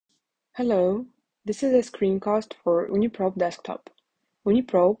Hello, this is a screencast for OONI Probe Desktop. OONI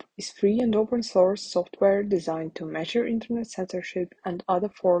Probe is free and open source software designed to measure internet censorship and other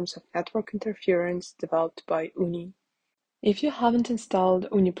forms of network interference developed by OONI. If you haven't installed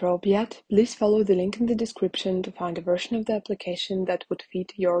OONI Probe yet, please follow the link in the description to find a version of the application that would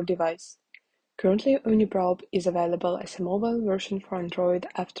fit your device. Currently, OONI Probe is available as a mobile version for Android,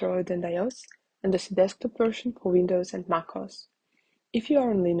 F-Droid and iOS, and as a desktop version for Windows and macOS. If you are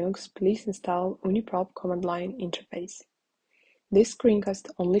on Linux, please install OONI Probe command line interface. This screencast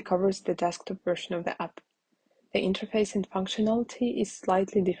only covers the desktop version of the app. The interface and functionality is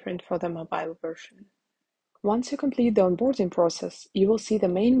slightly different for the mobile version. Once you complete the onboarding process, you will see the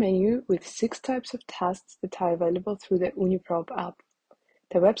main menu with 6 types of tests that are available through the OONI Probe app.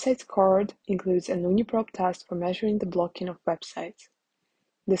 The website's card includes an OONI Probe test for measuring the blocking of websites.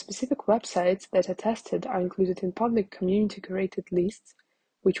 The specific websites that are tested are included in public community-curated lists,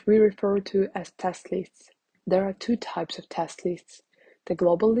 which we refer to as test lists. There are 2 types of test lists: the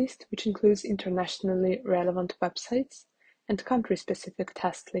global list, which includes internationally relevant websites, and country-specific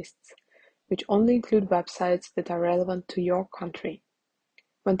test lists, which only include websites that are relevant to your country.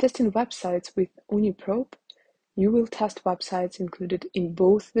 When testing websites with OONI Probe, you will test websites included in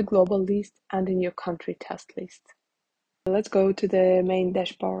both the global list and in your country test list. Let's go to the main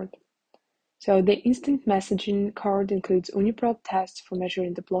dashboard. So the instant messaging card includes OONI Probe tests for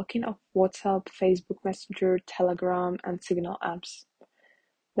measuring the blocking of WhatsApp, Facebook Messenger, Telegram, and Signal apps.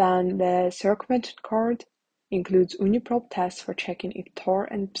 Then the circumvention card includes OONI Probe tests for checking if Tor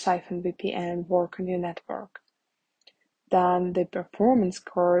and Siphon VPN work on your network. Then the performance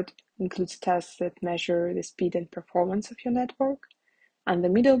card includes tests that measure the speed and performance of your network. And the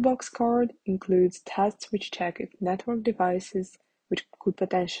middle box card includes tests which check if network devices which could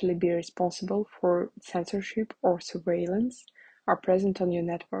potentially be responsible for censorship or surveillance are present on your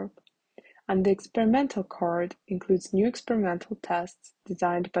network. And the experimental card includes new experimental tests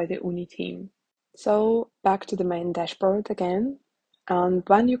designed by the OONI team. So back to the main dashboard again, and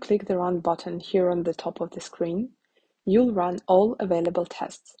when you click the Run button here on the top of the screen, you'll run all available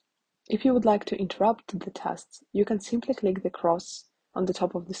tests. If you would like to interrupt the tests, you can simply click the cross on the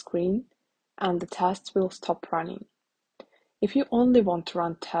top of the screen and the tests will stop running. If you only want to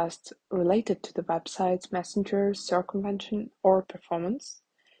run tests related to the website's messenger, circumvention, or performance,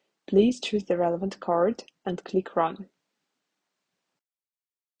 please choose the relevant card and click Run.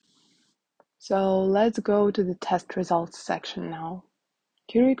 So let's go to the test results section now.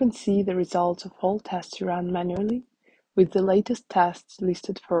 Here you can see the results of all tests you ran manually, with the latest tests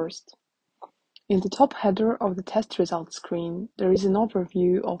listed first. In the top header of the test results screen, there is an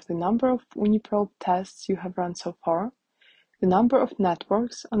overview of the number of OONI Probe tests you have run so far, the number of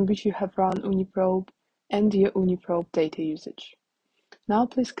networks on which you have run OONI Probe, and your OONI Probe data usage. Now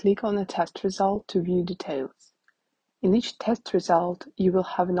please click on a test result to view details. In each test result, you will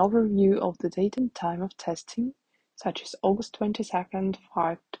have an overview of the date and time of testing, such as August 22nd,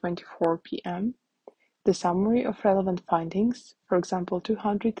 5:24 p.m., the summary of relevant findings, for example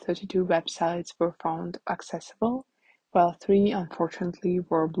 232 websites were found accessible, while 3 unfortunately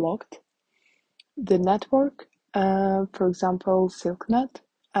were blocked, the network, for example SilkNet,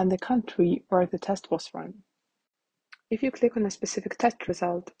 and the country where the test was run. If you click on a specific test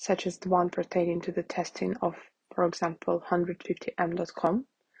result, such as the one pertaining to the testing of, for example 150m.com,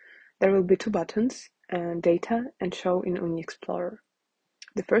 there will be 2 buttons, Data and Show in OONI Explorer.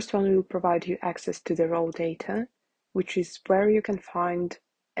 The first one will provide you access to the raw data, which is where you can find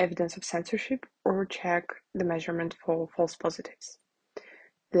evidence of censorship or check the measurement for false positives.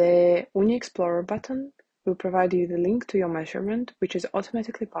 The OONI Explorer button will provide you the link to your measurement, which is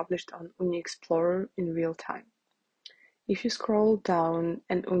automatically published on OONI Explorer in real time. If you scroll down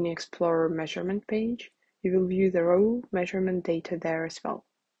an OONI Explorer measurement page, you will view the raw measurement data there as well.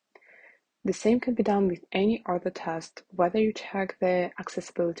 The same can be done with any other test, whether you check the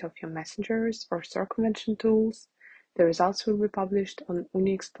accessibility of your messengers or circumvention tools. The results will be published on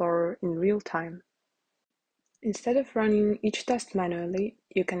OONI Explorer in real time. Instead of running each test manually,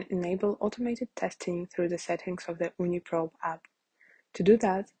 you can enable automated testing through the settings of the OONI Probe app. To do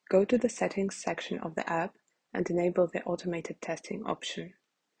that, go to the Settings section of the app and enable the Automated Testing option.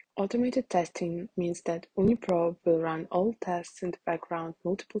 Automated testing means that OONI Probe will run all tests in the background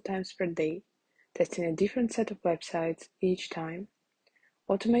multiple times per day, testing a different set of websites each time.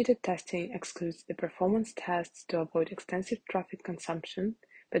 Automated testing excludes the performance tests to avoid extensive traffic consumption,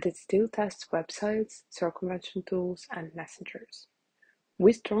 but it still tests websites, circumvention tools, and messengers.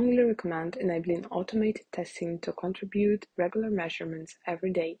 We strongly recommend enabling automated testing to contribute regular measurements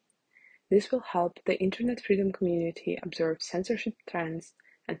every day. This will help the Internet freedom community observe censorship trends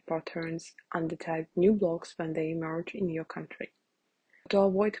and patterns and detect new blocks when they emerge in your country. To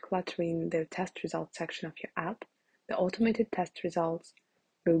avoid cluttering the test results section of your app, the automated test results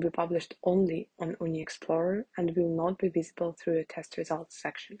will be published only on OONI Explorer and will not be visible through the test results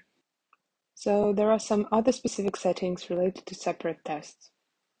section. So there are some other specific settings related to separate tests.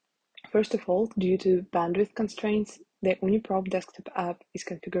 First of all, due to bandwidth constraints, the OONI Probe Desktop app is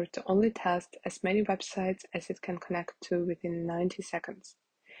configured to only test as many websites as it can connect to within 90 seconds.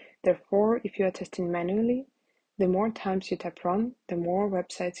 Therefore, if you are testing manually, the more times you tap run, the more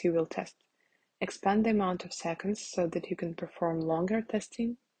websites you will test. Expand the amount of seconds so that you can perform longer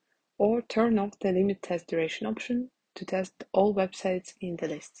testing, or turn off the limit test duration option to test all websites in the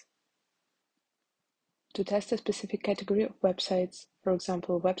list. To test a specific category of websites, for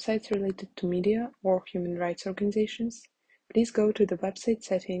example, websites related to media or human rights organizations, please go to the website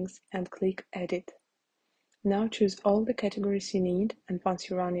settings and click Edit. Now choose all the categories you need, and once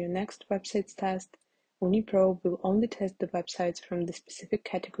you run your next websites test, OONI Probe will only test the websites from the specific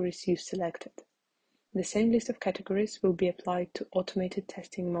categories you selected. The same list of categories will be applied to automated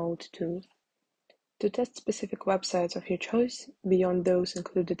testing mode too. To test specific websites of your choice, beyond those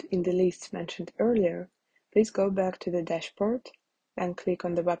included in the lists mentioned earlier, please go back to the dashboard, then click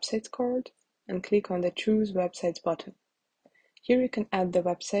on the Websites card, and click on the Choose Websites button. Here you can add the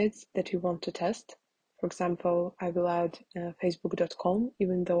websites that you want to test. For example, I will add facebook.com,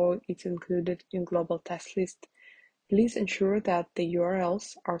 even though it's included in global test list. Please ensure that the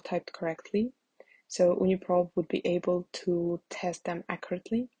URLs are typed correctly, so OONI Probe would be able to test them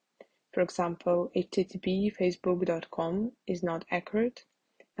accurately. For example, http facebook.com is not accurate,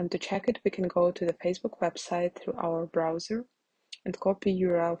 and to check it, we can go to the Facebook website through our browser and copy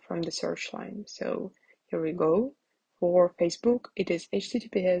URL from the search line. So here we go. For Facebook, it is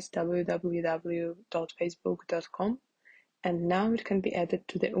https www.facebook.com, and now it can be added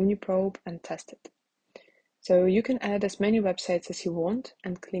to the OONI Probe and tested. So you can add as many websites as you want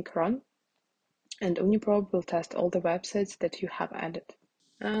and click Run, and OONI Probe will test all the websites that you have added.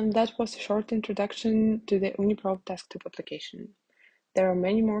 And that was a short introduction to the OONI Probe Desktop application. There are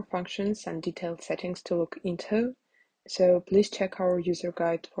many more functions and detailed settings to look into, so please check our user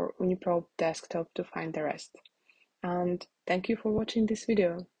guide for OONI Probe Desktop to find the rest. And thank you for watching this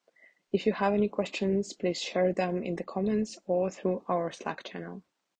video. If you have any questions, please share them in the comments or through our Slack channel.